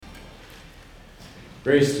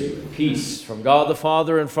Grace to you and peace from God the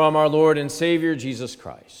Father and from our Lord and Savior Jesus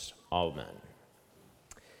Christ. Amen.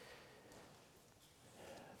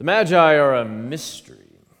 The Magi are a mystery.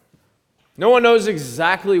 No one knows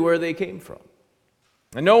exactly where they came from.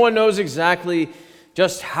 And no one knows exactly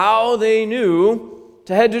just how they knew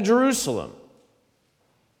to head to Jerusalem.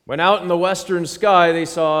 When out in the western sky they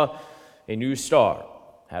saw a new star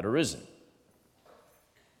had arisen.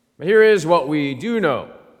 But here is what we do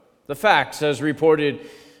know. The facts as reported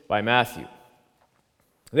by Matthew.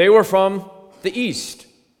 They were from the east,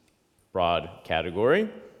 broad category.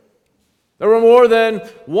 There were more than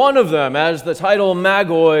one of them, as the title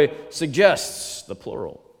Magoi suggests, the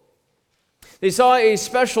plural. They saw a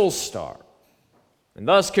special star, and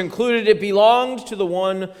thus concluded it belonged to the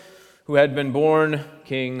one who had been born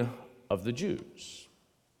King of the Jews.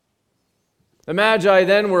 The Magi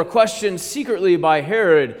then were questioned secretly by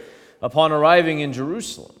Herod upon arriving in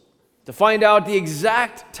Jerusalem, to find out the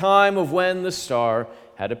exact time of when the star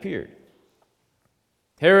had appeared.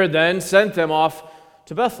 Herod then sent them off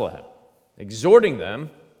to Bethlehem, exhorting them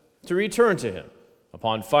to return to him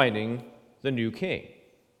upon finding the new king.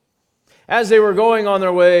 As they were going on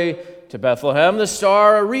their way to Bethlehem, the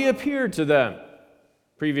star reappeared to them,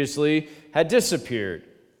 previously had disappeared.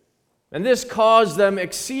 And this caused them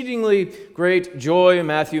exceedingly great joy, and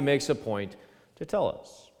Matthew makes a point to tell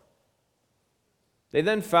us. They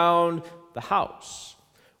then found the house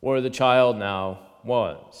where the child now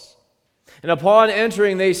was. And upon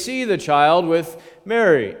entering, they see the child with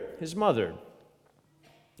Mary, his mother.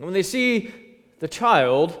 And when they see the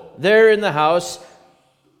child there in the house,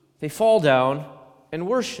 they fall down and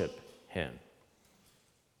worship him.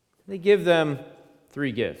 They give them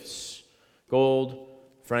 3 gifts: gold,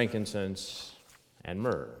 frankincense, and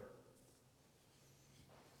myrrh.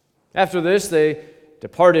 After this, they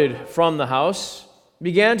departed from the house,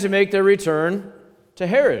 began to make their return to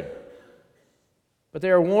Herod. But they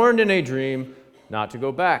are warned in a dream not to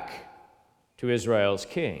go back to Israel's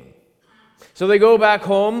king. So they go back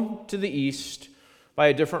home to the east by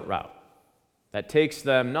a different route that takes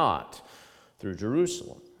them not through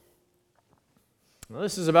Jerusalem. Now,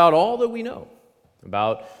 this is about all that we know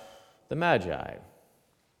about the Magi.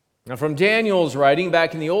 Now, from Daniel's writing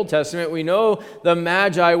back in the Old Testament, we know the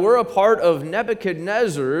Magi were a part of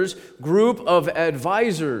Nebuchadnezzar's group of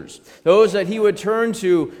advisors, those that he would turn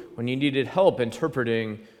to when he needed help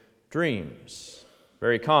interpreting dreams.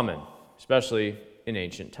 Very common, especially in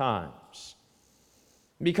ancient times.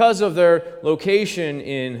 Because of their location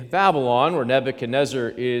in Babylon, where Nebuchadnezzar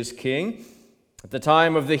is king, at the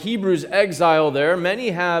time of the Hebrews' exile there,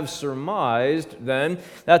 many have surmised then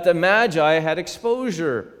that the Magi had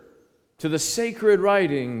exposure to the sacred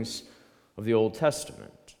writings of the Old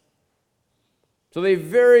Testament. So they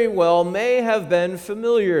very well may have been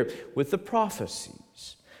familiar with the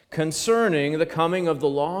prophecies concerning the coming of the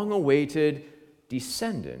long-awaited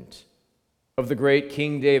descendant of the great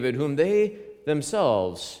King David, whom they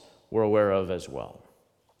themselves were aware of as well.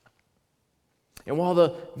 And while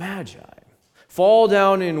the Magi fall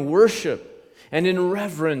down in worship and in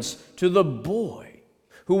reverence to the boy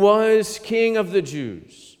who was King of the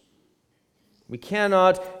Jews, we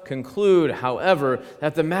cannot conclude, however,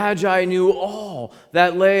 that the Magi knew all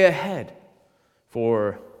that lay ahead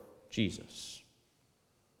for Jesus.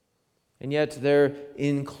 And yet their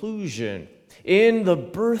inclusion in the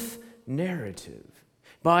birth narrative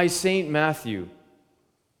by St. Matthew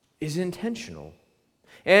is intentional,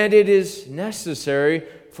 and it is necessary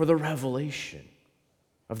for the revelation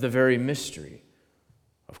of the very mystery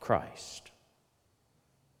of Christ.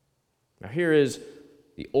 Now here is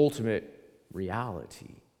the ultimate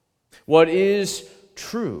reality. What is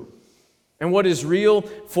true and what is real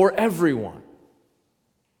for everyone.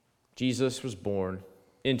 Jesus was born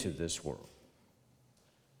into this world.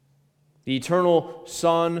 The eternal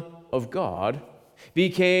Son of God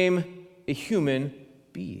became a human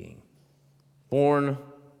being, born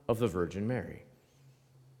of the Virgin Mary.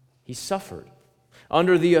 He suffered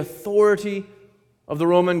under the authority of the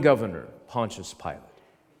Roman governor, Pontius Pilate.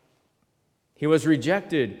 He was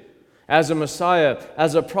rejected as a Messiah,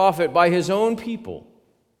 as a prophet by his own people,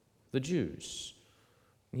 the Jews.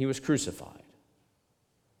 He was crucified.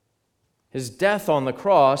 His death on the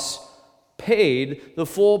cross paid the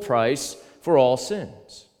full price for all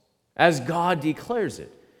sins, as God declares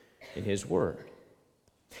it in his word.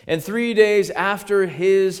 And 3 days after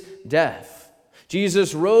his death,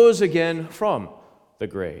 Jesus rose again from the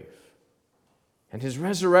grave. And his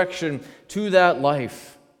resurrection to that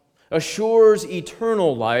life assures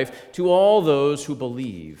eternal life to all those who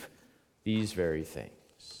believe these very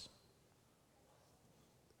things.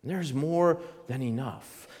 There's more than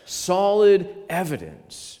enough solid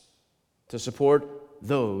evidence to support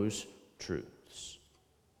those truths.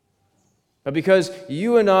 But because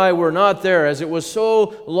you and I were not there, as it was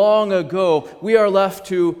so long ago, we are left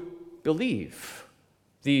to believe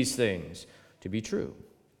these things to be true.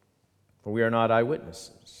 For we are not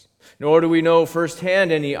eyewitnesses, nor do we know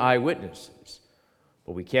firsthand any eyewitnesses,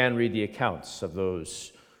 but we can read the accounts of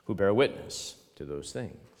those who bear witness to those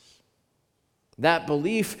things. That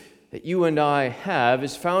belief that you and I have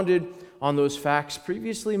is founded on those facts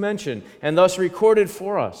previously mentioned and thus recorded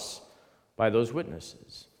for us by those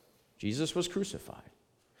witnesses. Jesus was crucified.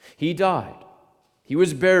 He died. He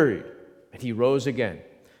was buried. And he rose again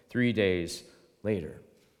 3 days later.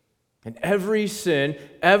 And every sin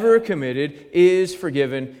ever committed is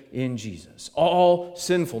forgiven in Jesus. All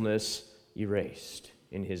sinfulness erased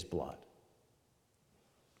in his blood.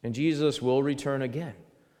 And Jesus will return again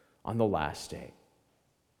on the last day.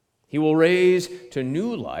 He will raise to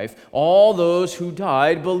new life all those who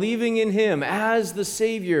died believing in him as the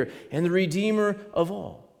Savior and the Redeemer of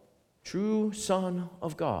all, true Son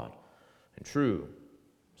of God and true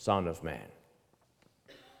Son of Man.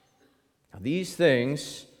 Now, these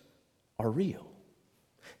things are real.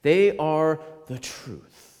 They are the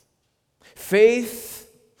truth. Faith,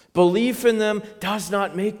 belief in them does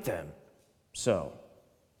not make them so.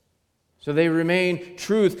 So they remain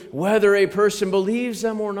truth whether a person believes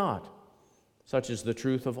them or not. Such is the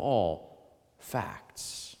truth of all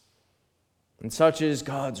facts. And such is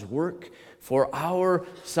God's work for our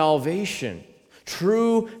salvation,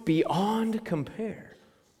 true beyond compare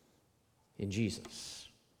in Jesus.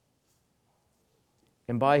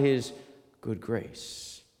 And by his good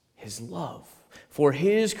grace, his love for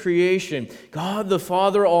his creation, God the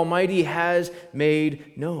Father Almighty has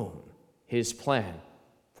made known his plan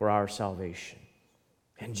for our salvation,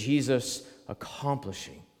 and Jesus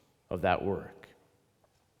accomplishing of that work.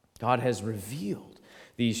 God has revealed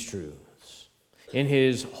these truths in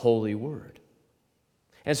his holy word.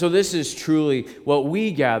 And so this is truly what we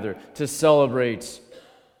gather to celebrate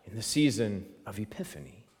in the season of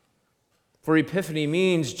Epiphany. For Epiphany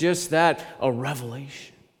means just that, a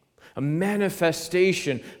revelation, a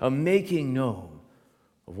manifestation, a making known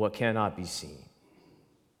of what cannot be seen.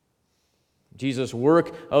 Jesus'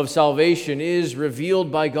 work of salvation is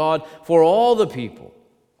revealed by God for all the people,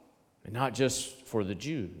 and not just for the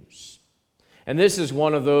Jews. And this is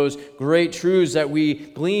one of those great truths that we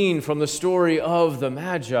glean from the story of the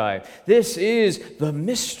Magi. This is the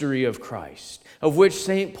mystery of Christ, of which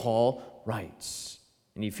St. Paul writes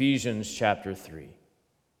in Ephesians chapter 3.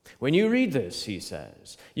 When you read this, he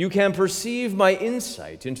says, you can perceive my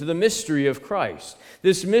insight into the mystery of Christ.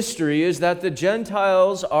 This mystery is that the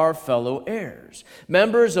Gentiles are fellow heirs,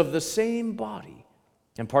 members of the same body,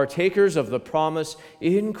 and partakers of the promise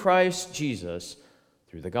in Christ Jesus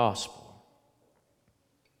through the gospel.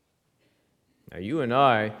 Now, you and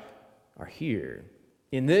I are here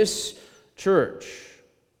in this church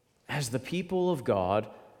as the people of God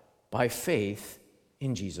by faith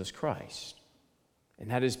in Jesus Christ. And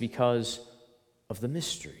that is because of the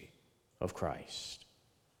mystery of Christ.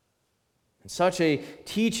 And such a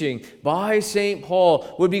teaching by St.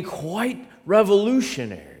 Paul would be quite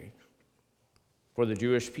revolutionary for the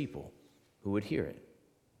Jewish people who would hear it.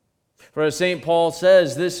 For as St. Paul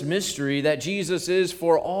says, this mystery that Jesus is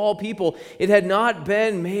for all people, it had not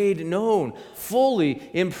been made known fully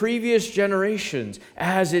in previous generations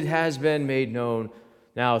as it has been made known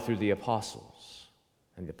now through the apostles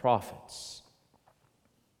and the prophets.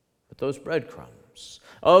 But those breadcrumbs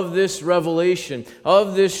of this revelation,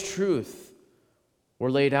 of this truth, were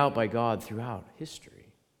laid out by God throughout history.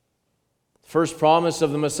 The first promise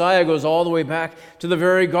of the Messiah goes all the way back to the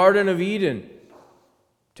very Garden of Eden,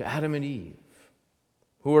 to Adam and Eve,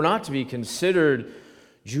 who were not to be considered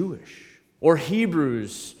Jewish or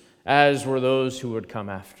Hebrews, as were those who would come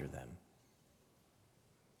after them.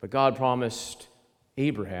 But God promised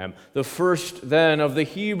Abraham, the first then of the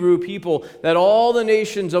Hebrew people, that all the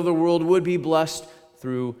nations of the world would be blessed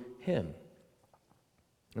through him.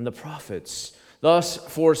 And the prophets thus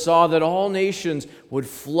foresaw that all nations would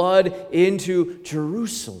flood into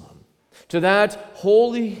Jerusalem, to that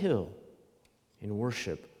holy hill, in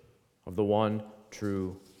worship of the one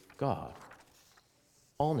true God.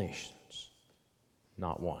 All nations,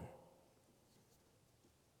 not one.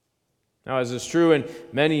 Now, as is true in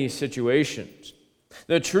many situations,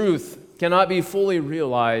 the truth cannot be fully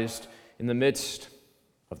realized in the midst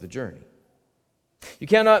of the journey. You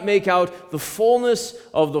cannot make out the fullness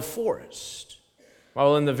of the forest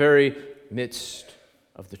while in the very midst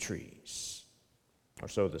of the trees, or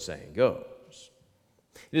so the saying goes.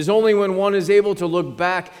 It is only when one is able to look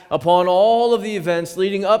back upon all of the events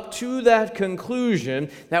leading up to that conclusion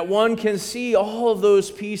that one can see all of those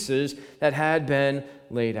pieces that had been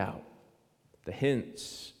laid out, the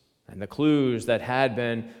hints and the clues that had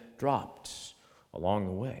been dropped along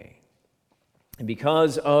the way. And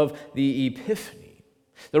because of the Epiphany,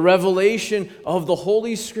 the revelation of the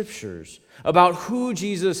Holy Scriptures about who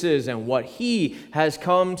Jesus is and what he has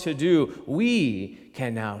come to do, we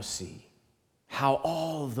can now see how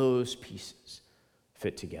all of those pieces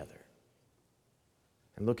fit together.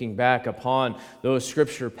 And looking back upon those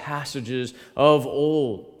scripture passages of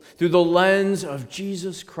old, through the lens of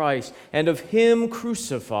Jesus Christ and of him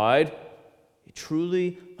crucified, it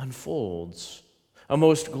truly unfolds a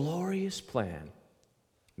most glorious plan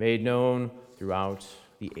made known throughout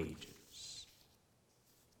the ages.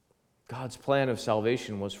 God's plan of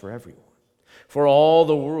salvation was for everyone, for all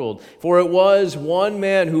the world. For it was one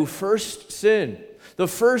man who first sinned, the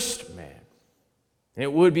first man. And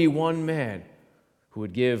it would be one man who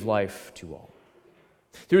would give life to all.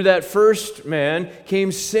 Through that first man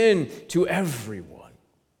came sin to everyone.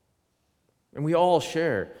 And we all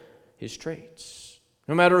share his traits,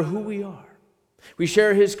 no matter who we are. We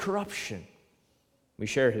share his corruption. We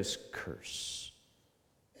share his curse.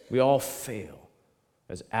 We all fail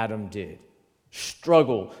as Adam did,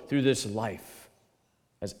 struggle through this life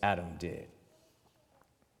as Adam did.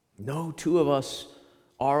 No two of us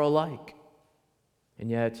are alike, and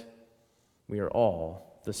yet we are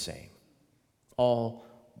all the same, all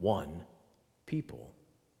one people.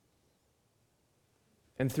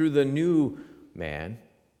 And through the new man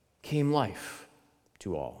came life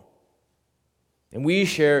to all. And we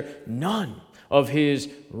share none of his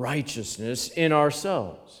righteousness in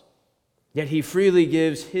ourselves, yet he freely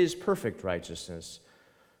gives his perfect righteousness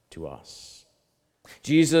to us.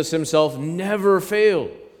 Jesus himself never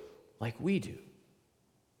failed like we do,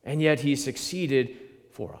 and yet he succeeded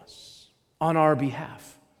for us, on our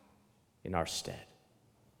behalf, in our stead.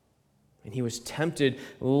 And he was tempted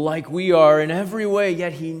like we are in every way,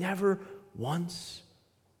 yet he never once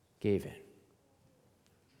gave in.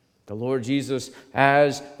 The Lord Jesus,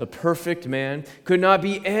 as the perfect man, could not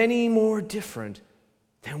be any more different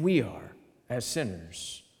than we are as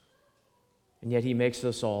sinners. And yet he makes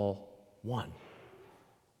us all one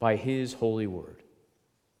by his holy word,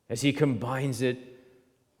 as he combines it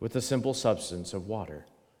with the simple substance of water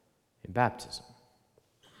in baptism.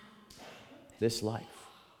 This life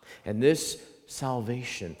and this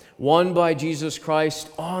salvation won by Jesus Christ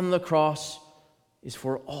on the cross is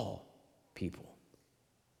for all people,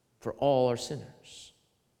 for all are sinners.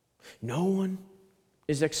 No one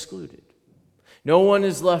is excluded. No one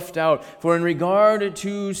is left out, for in regard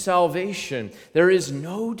to salvation, there is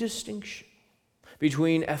no distinction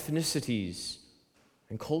between ethnicities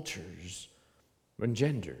and cultures and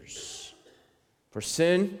genders. For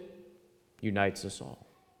sin unites us all.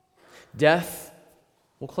 Death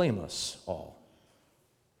will claim us all.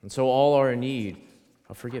 And so all are in need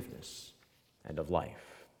of forgiveness and of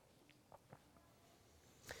life.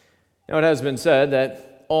 Now it has been said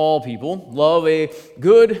that all people love a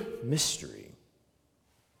good mystery.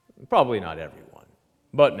 Probably not everyone,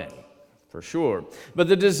 but many, for sure. But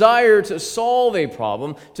the desire to solve a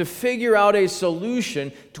problem, to figure out a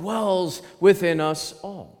solution, dwells within us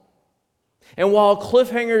all. And while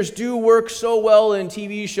cliffhangers do work so well in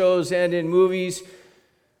TV shows and in movies,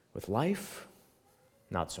 with life,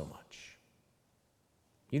 not so much.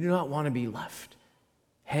 You do not want to be left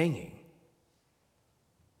hanging.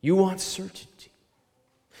 You want certainty.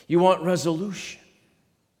 You want resolution.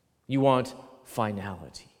 You want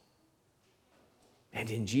finality. And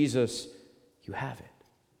in Jesus, you have it.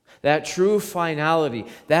 That true finality,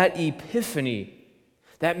 that epiphany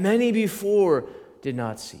that many before did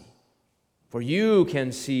not see. For you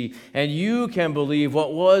can see and you can believe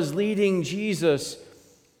what was leading Jesus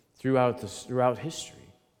throughout history,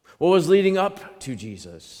 what was leading up to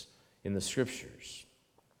Jesus in the Scriptures.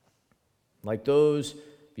 Like those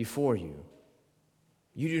before you,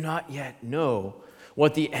 you do not yet know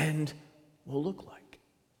what the end will look like.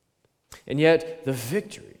 And yet the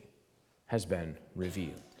victory has been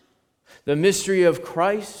revealed. The mystery of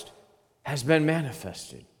Christ has been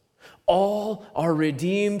manifested. All are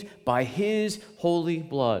redeemed by his holy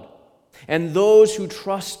blood. And those who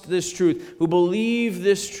trust this truth, who believe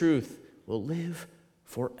this truth, will live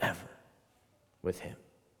forever with him.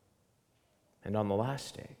 And on the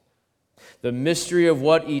last day, the mystery of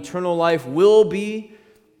what eternal life will be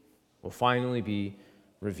will finally be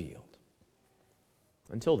revealed.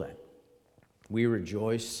 Until then, we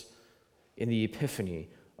rejoice in the epiphany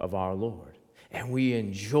of our Lord, and we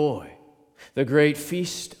enjoy the great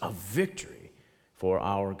feast of victory for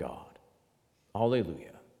our God.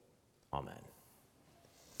 Alleluia. Amen.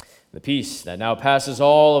 The peace that now passes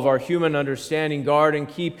all of our human understanding, guard and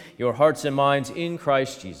keep your hearts and minds in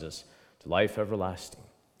Christ Jesus to life everlasting.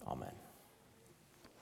 Amen.